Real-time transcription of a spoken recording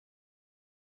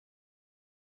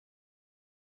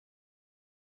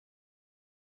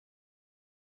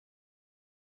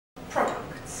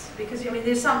because I mean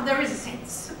there is a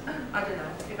sense, I don't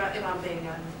know if I'm being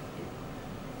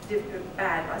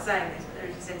bad by saying this, but there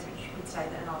is a sense which you could say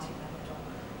that an artifact or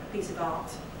a piece of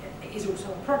art is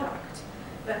also a product.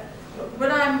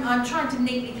 But I'm trying to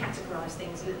neatly categorise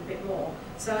things a little bit more.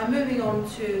 So I'm moving on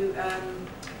to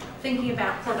thinking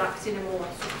about products in a more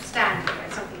sort of standard way,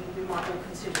 something we might all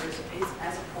consider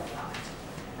as a product.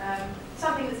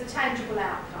 Something that's a tangible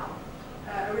outcome.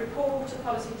 A report, a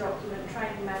policy document,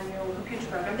 training manual, computer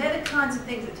program. They're the kinds of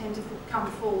things that tend to come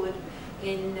forward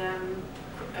in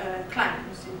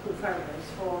claims, in portfolios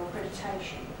for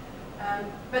accreditation.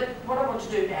 But what I want to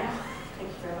do now, thank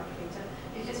you very much, Peter,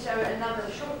 is just show another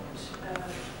short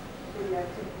video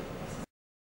clip.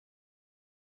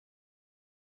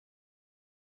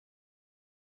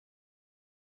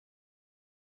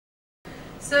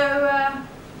 So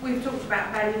we've talked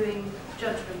about valuing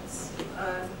judgments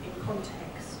in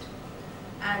context,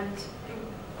 and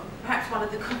perhaps one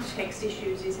of the context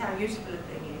issues is how useful a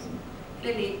thing is.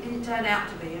 Clearly it didn't turn out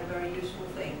to be a very useful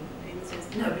thing, in the sense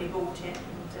that nobody bought it.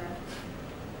 And,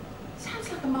 it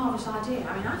sounds like a marvellous idea.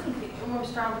 I mean, I think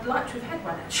I would like to have had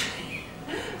one actually,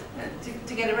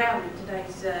 to get around in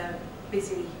today's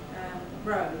busy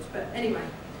roads. But anyway,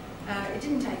 it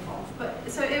didn't take off. But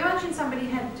so imagine somebody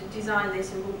had designed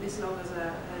this and brought this along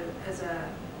as a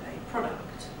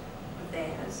product of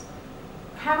theirs.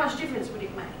 How much difference would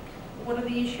it make? What are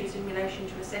the issues in relation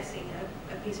to assessing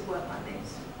a piece of work like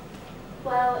this?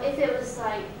 Well, if it was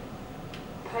like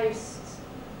post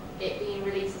it being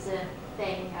released as a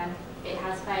thing and it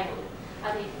has failed,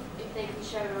 I think if they can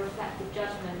show a reflective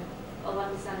judgment of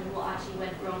understanding what actually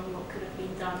went wrong, what could have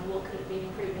been done, what could have been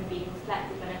improved and being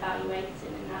reflective and evaluated,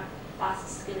 and that's a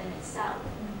skill in itself.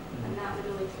 And that would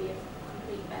always be a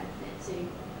complete benefit to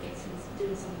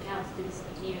doing something else, doing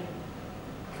something new, and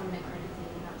becoming accredited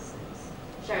in that sense.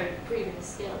 Proving a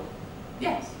skill.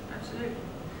 Yes, absolutely.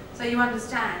 So you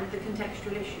understand the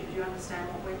contextual issues, you understand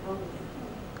what went wrong with it.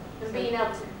 And being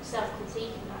able to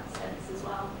self-critique in that sense as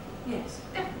well. Yes,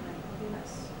 definitely. I think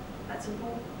that's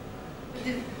important.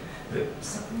 But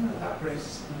something like that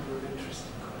raises a number of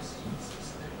interesting questions.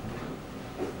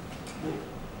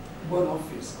 One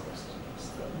obvious question is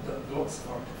that lots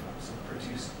of artefacts are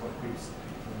produced by groups of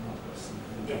people and not by single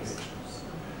individuals. Yes.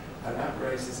 And that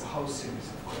raises a whole series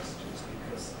of questions,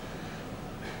 because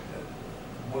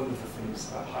one of the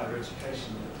things about higher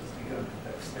education that has begun to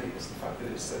vex me is the fact that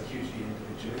it's so hugely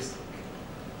individualistic.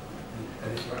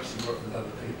 And if you actually work with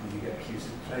other people, you get accused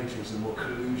of plagiarism or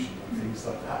collusion and things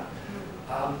like that.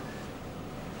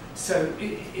 So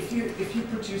if you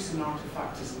produce an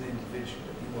artefact as an individual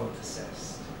that you want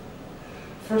assessed,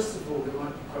 first of all, there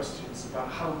might be questions about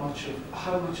how much of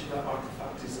that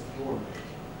artefact is of your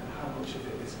making and how much of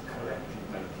it is collective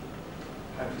making.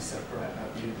 How do you separate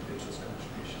out the individual's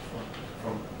contribution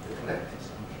from the collective's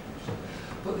contribution?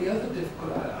 But the other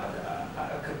difficult,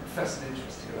 I confess an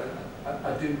interest here.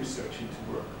 I do research into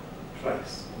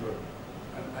workplace work,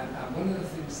 and one of the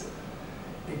things that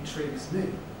intrigues me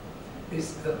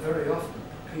is that very often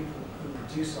people who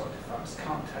produce artefacts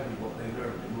can't tell you what they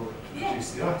learned in order to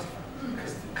produce the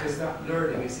artefact, because that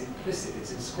learning is implicit,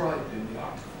 it's inscribed in the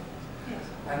artefact. Yes.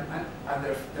 And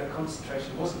their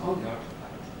concentration wasn't on the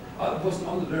artefact, it wasn't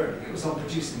on the learning, it was on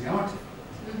producing the artefact.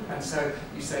 And so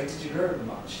you say, did you learn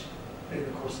much in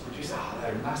the course of producing? I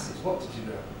learned masses. What did you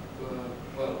learn?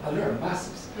 Well, I learned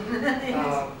masses.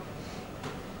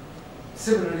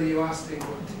 Similarly, you ask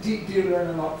people, do you learn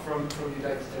a lot from your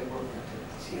day-to-day working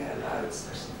activities? Yeah, loads,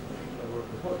 especially from the people I work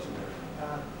with. What do you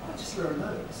learn? I just learn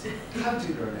loads. How do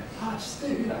you learn it? I just do,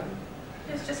 you know.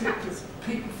 It's just happens.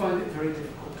 People find it very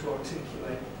difficult to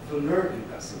articulate the learning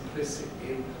that's implicit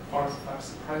in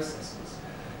artefacts and processes.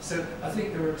 So I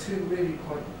think there are two really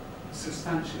quite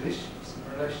substantial issues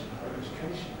in relation to higher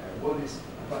education there. One is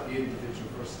about the individual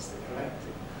versus the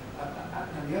collective,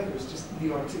 and the other is just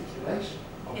the articulation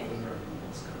of the learning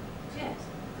that's coming to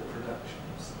the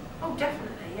productions. Oh,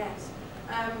 definitely, yes.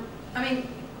 I mean,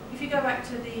 if you go back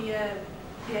to the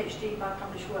PhD by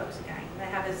published works again, they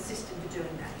have a system for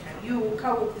doing that. You will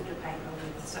co-author a paper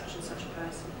with such and such a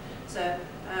person. So,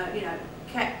 you know,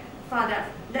 find out,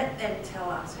 let them tell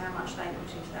us how much they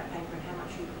put into that paper and how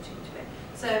much you put into it.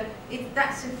 So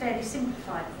that's a fairly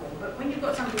simplified form, but when you've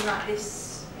got something like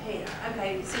this here,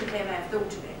 okay, simply they may have thought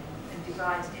of it and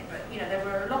devised it, but you know, there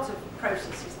were lots of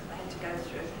processes that they had to go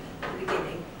through at the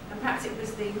beginning, and perhaps it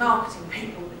was the marketing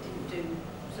people that didn't do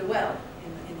so well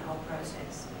in the whole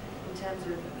process, in terms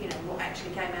of, you know, what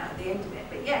actually came out at the end of it.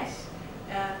 But yes,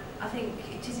 I think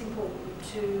it is important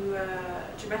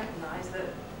to recognise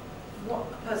that what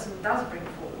a person does bring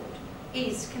forward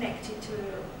is connected to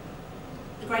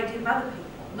a great deal of other people.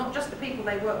 not just the people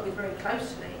they work with very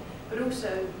closely, but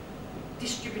also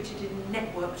distributed and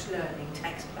networked learning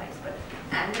takes place. But,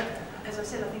 and as I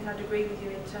said, I think I'd agree with you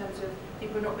in terms of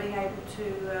people not being able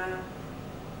to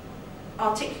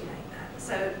articulate that.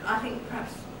 So I think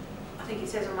perhaps, I think it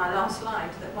says on my last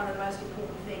slide that one of the most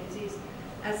important things is,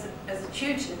 as a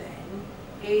tutor then,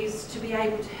 is to be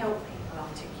able to help people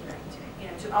articulate it, you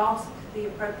know, to ask the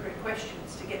appropriate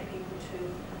questions to get people to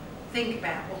think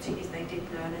about what it is they did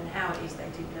learn and how it is they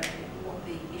did learn it and what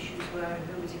the issues were and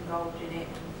who was involved in it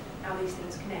and how these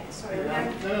things connect. Sorry,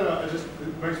 no, it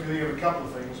makes me think of a couple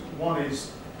of things. One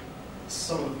is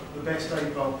some of the best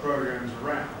APAL programs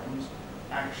around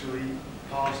actually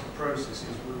part of the process is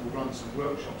we will run some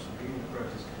workshops at the beginning of the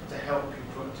process to help you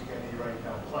put together your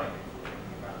APAL plan.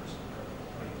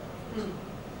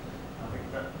 I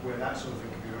think that where that sort of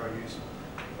thing can be very useful.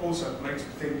 Also, it makes me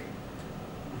think,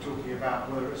 we're talking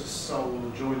about whether it's a sole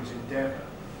or joint endeavour.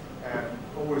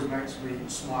 Always makes me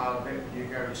smile a bit when you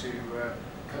go to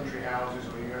country houses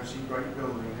or you go and see great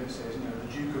buildings that says, you know,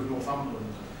 the Duke of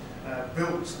Northumberland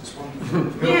built this wonderful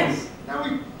building. Yes. Now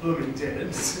we blooming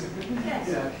didn't.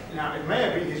 Yes. Now it may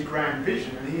have been his grand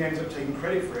vision and he ends up taking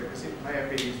credit for it because it may have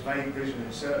been his vague vision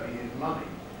and certainly his money.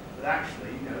 But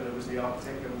actually, you know, there was the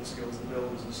architect, there were the skills, the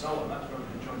builders and so on. That's what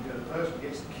we're trying to do. The person who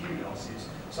gets the kudos is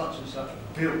such and such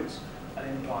built an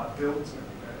empire, built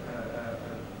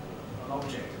an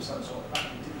object of some sort.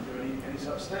 Actually didn't do any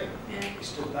such thing. Yeah. He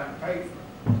stood back and paid for it.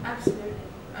 Absolutely.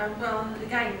 Well,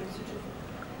 again, sort of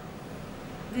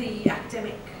the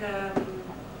academic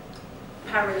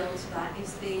parallel to that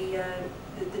is the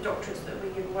doctorates that we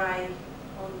give away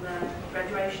on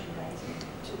graduation days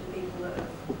to the people that are,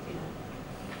 you know,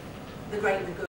 the great and the good.